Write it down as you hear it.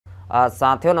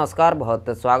साथियों नमस्कार, बहुत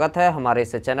स्वागत है हमारे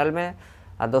इस चैनल में।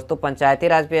 दोस्तों पंचायती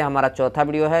राज पे हमारा चौथा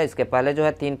वीडियो है। इसके पहले जो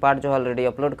है 3 पार्ट जो ऑलरेडी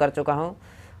अपलोड कर चुका हूं।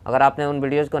 अगर आपने उन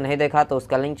वीडियोज़ को नहीं देखा तो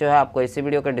उसका लिंक जो है आपको इसी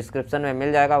वीडियो के डिस्क्रिप्शन में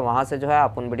मिल जाएगा, वहाँ से जो है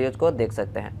आप उन वीडियोज़ को देख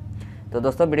सकते हैं। तो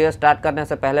दोस्तों वीडियो स्टार्ट करने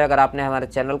से पहले अगर आपने हमारे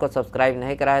चैनल को सब्सक्राइब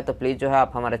नहीं करा है तो प्लीज़ जो है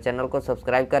आप हमारे चैनल को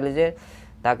सब्सक्राइब कर लीजिए,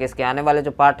 ताकि इसके आने वाले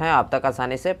जो पार्ट हैं आप तक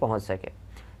आसानी से पहुँच सके।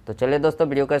 तो चलिए दोस्तों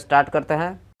वीडियो को स्टार्ट करते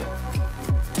हैं।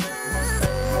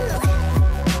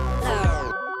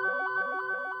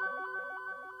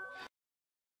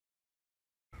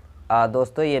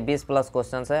 दोस्तों ये 20 प्लस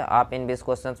क्वेश्चंस है। आप इन 20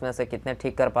 क्वेश्चंस में से कितने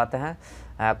ठीक कर पाते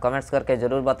हैं कमेंट्स करके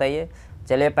ज़रूर बताइए।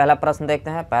 चलिए पहला प्रश्न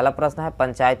देखते हैं। पहला प्रश्न है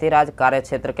पंचायती राज कार्य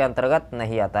क्षेत्र के अंतर्गत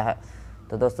नहीं आता है।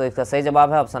 तो दोस्तों इसका सही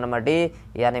जवाब है ऑप्शन नंबर डी,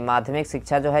 यानी माध्यमिक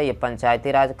शिक्षा जो है ये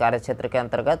पंचायती राज कार्य क्षेत्र के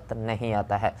अंतर्गत नहीं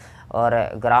आता है। और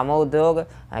ग्रामोद्योग,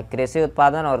 कृषि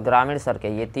उत्पादन और ग्रामीण सड़कें,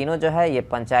 ये तीनों जो है ये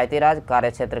पंचायती राज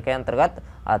कार्य क्षेत्र के अंतर्गत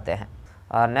आते हैं।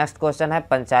 और नेक्स्ट क्वेश्चन है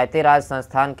पंचायती राज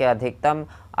संस्थान के अधिकतम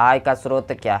आय का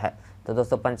स्रोत क्या है। तो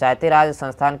दोस्तों पंचायती राज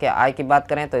संस्थान के आय की बात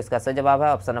करें तो इसका सही जवाब है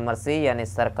ऑप्शन नंबर सी, यानी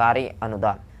सरकारी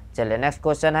अनुदान। चलिए नेक्स्ट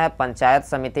क्वेश्चन है पंचायत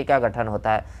समिति का गठन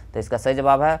होता है। तो इसका सही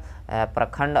जवाब है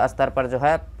प्रखंड स्तर पर जो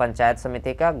है पंचायत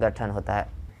समिति का गठन होता है।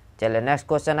 चलिए नेक्स्ट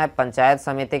क्वेश्चन है पंचायत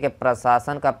समिति के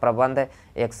प्रशासन का प्रबंध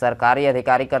एक सरकारी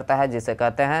अधिकारी करता है, जिसे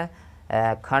कहते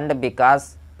हैं खंड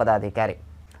विकास पदाधिकारी।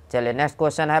 चलिए नेक्स्ट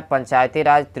क्वेश्चन है पंचायती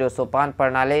राज त्रिसोपान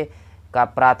प्रणाली का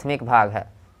प्राथमिक भाग है।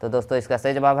 तो दोस्तों इसका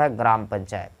सही जवाब है ग्राम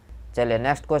पंचायत। चलिए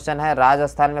नेक्स्ट क्वेश्चन है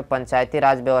राजस्थान में पंचायती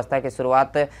राज व्यवस्था की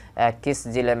शुरुआत किस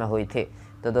जिले में हुई थी।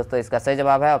 तो दोस्तों इसका सही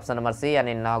जवाब है ऑप्शन नंबर सी,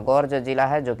 यानी नागौर जो जिला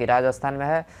है जो कि राजस्थान में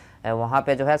है, वहाँ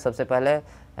पे जो है सबसे पहले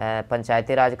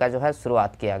पंचायती राज का जो है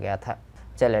शुरुआत किया गया था।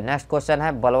 चलिए नेक्स्ट क्वेश्चन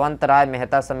है बलवंत राय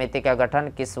मेहता समिति का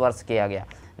गठन किस वर्ष किया गया।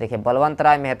 देखिए बलवंत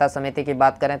राय मेहता समिति की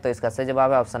बात करें तो इसका सही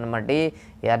जवाब है ऑप्शन नंबर डी,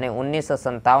 यानी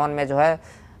 1957 में जो है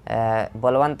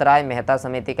बलवंत राय मेहता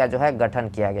समिति का जो है गठन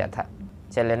किया गया था।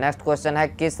 चलिए नेक्स्ट क्वेश्चन है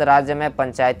किस राज्य में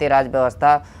पंचायती राज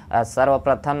व्यवस्था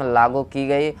सर्वप्रथम लागू की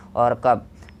गई और कब।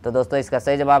 तो दोस्तों इसका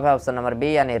सही जवाब है ऑप्शन नंबर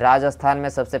बी, यानी राजस्थान में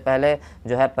सबसे पहले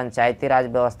जो है पंचायती राज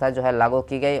व्यवस्था जो है लागू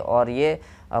की गई, और ये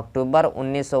अक्टूबर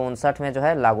 1959 में जो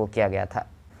है लागू किया गया था।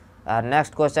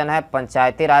 नेक्स्ट क्वेश्चन है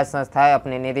पंचायती राज संस्थाएं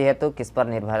अपनी निधि हेतु किस पर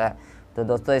निर्भर है। तो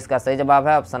दोस्तों इसका सही जवाब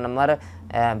है ऑप्शन नंबर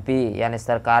बी, यानी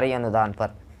सरकारी अनुदान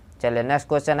पर। चलिए नेक्स्ट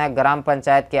क्वेश्चन है ग्राम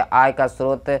पंचायत के आय का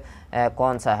स्रोत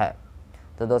कौन सा है।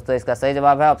 तो दोस्तों इसका सही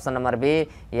जवाब है ऑप्शन नंबर बी,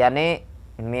 यानी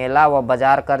मेला व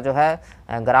बाजार कर जो है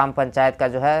ग्राम पंचायत का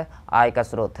जो है आय का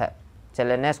स्रोत है।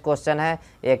 चलिए नेक्स्ट क्वेश्चन है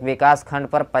एक विकास खंड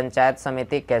पर पंचायत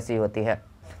समिति कैसी होती है।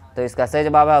 तो इसका सही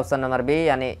जवाब है ऑप्शन नंबर बी,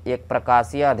 यानी एक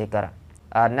प्रकाशीय अधिकरण।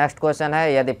 नेक्स्ट क्वेश्चन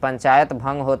है यदि पंचायत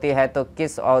भंग होती है तो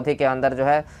किस अवधि के अंदर जो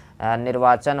है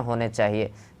निर्वाचन होने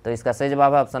चाहिए। तो इसका सही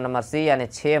जवाब है ऑप्शन नंबर सी, यानी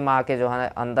 6 माह के जो है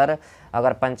अंदर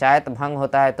अगर पंचायत भंग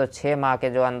होता है तो 6 माह के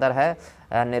जो अंदर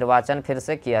है निर्वाचन फिर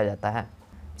से किया जाता है।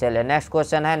 चलिए नेक्स्ट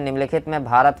क्वेश्चन है निम्नलिखित में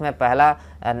भारत में पहला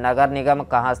नगर निगम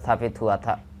कहाँ स्थापित हुआ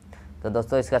था। तो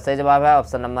दोस्तों इसका सही जवाब है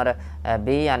ऑप्शन नंबर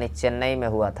बी, यानी चेन्नई में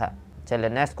हुआ था। चलिए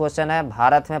नेक्स्ट क्वेश्चन है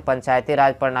भारत में पंचायती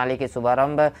राज प्रणाली की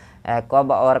शुभारंभ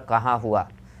कब और कहाँ हुआ।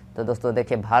 तो दोस्तों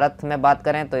देखिए भारत में बात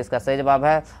करें तो इसका सही जवाब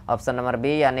है ऑप्शन नंबर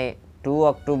बी, यानी 2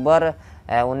 अक्टूबर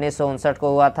 1959 को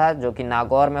हुआ था, जो कि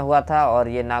नागौर में हुआ था, और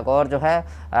ये नागौर जो है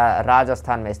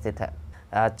राजस्थान में स्थित है।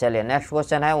 चलिए नेक्स्ट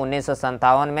क्वेश्चन है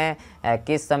 1957 में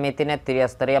किस समिति ने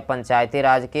त्रिस्तरीय पंचायती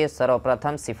राज की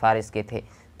सर्वप्रथम सिफारिश की थी।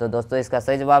 तो दोस्तों इसका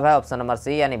सही जवाब है ऑप्शन नंबर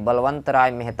सी, यानी बलवंत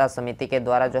राय मेहता समिति के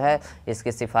द्वारा जो है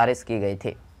इसकी सिफारिश की गई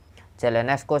थी। चलिए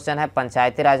नेक्स्ट क्वेश्चन है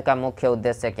पंचायती राज का मुख्य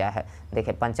उद्देश्य क्या है।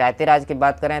 देखिए पंचायती राज की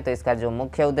बात करें तो इसका जो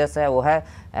मुख्य उद्देश्य है वो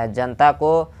है जनता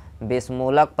को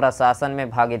विषमूलक प्रशासन में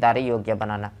भागीदारी योग्य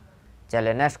बनाना।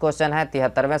 चलिए नेक्स्ट क्वेश्चन है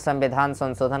 73वें संविधान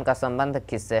संशोधन का संबंध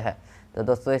किससे है। तो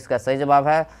दोस्तों इसका सही जवाब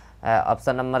है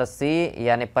ऑप्शन नंबर सी,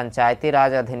 यानी पंचायती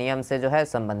राज अधिनियम से जो है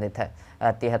संबंधित है।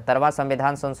 73वां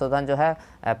संविधान संशोधन जो है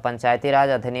पंचायती राज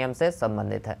अधिनियम से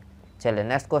संबंधित है। चलिए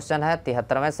नेक्स्ट क्वेश्चन है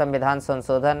 73वें संविधान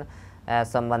संशोधन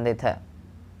संबंधित है।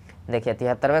 देखिए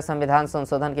 73वें संविधान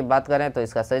संशोधन की बात करें तो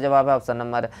इसका सही जवाब है ऑप्शन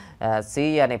नंबर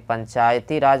सी, यानी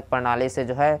पंचायती राज प्रणाली से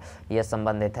जो है ये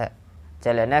संबंधित है।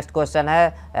 चलिए नेक्स्ट क्वेश्चन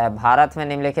है भारत में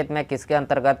निम्नलिखित में किसके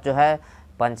अंतर्गत जो है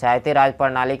पंचायती राज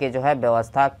प्रणाली की जो है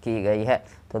व्यवस्था की गई है।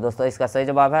 तो दोस्तों इसका सही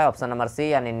जवाब है ऑप्शन नंबर सी,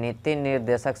 यानी नीति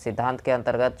निर्देशक सिद्धांत के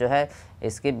अंतर्गत जो है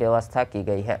इसकी व्यवस्था की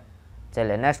गई है।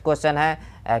 चलिए नेक्स्ट क्वेश्चन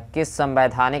है किस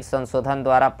संवैधानिक संशोधन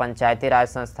द्वारा पंचायती राज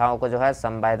संस्थाओं को जो है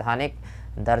संवैधानिक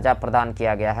दर्जा प्रदान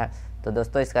किया गया है। तो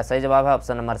दोस्तों इसका सही जवाब है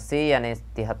ऑप्शन नंबर सी, यानी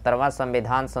 73वां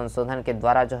संविधान संशोधन के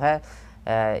द्वारा जो है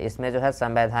इसमें जो है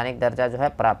संवैधानिक दर्जा जो है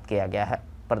प्राप्त किया गया है,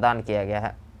 प्रदान किया गया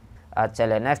है।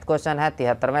 चलिए नेक्स्ट क्वेश्चन है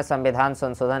 73वें संविधान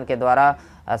संशोधन के द्वारा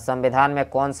संविधान में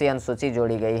कौन सी अनुसूची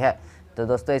जोड़ी गई है। तो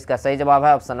दोस्तों इसका सही जवाब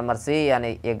है ऑप्शन नंबर सी,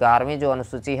 यानी 11वीं जो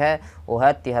अनुसूची है वो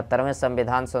है 73वें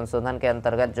संविधान संशोधन के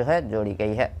अंतर्गत जो है जोड़ी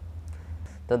गई है।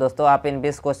 तो दोस्तों आप इन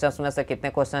 20 क्वेश्चंस में से कितने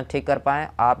क्वेश्चन ठीक कर पाएँ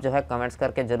आप जो है कमेंट्स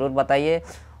करके ज़रूर बताइए,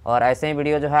 और ऐसे ही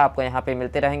वीडियो जो है आपको यहाँ पे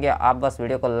मिलते रहेंगे। आप बस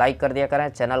वीडियो को लाइक कर दिया करें,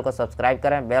 चैनल को सब्सक्राइब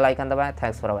करें, बेल आइकन दबाएं।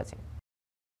 Thanks for watching.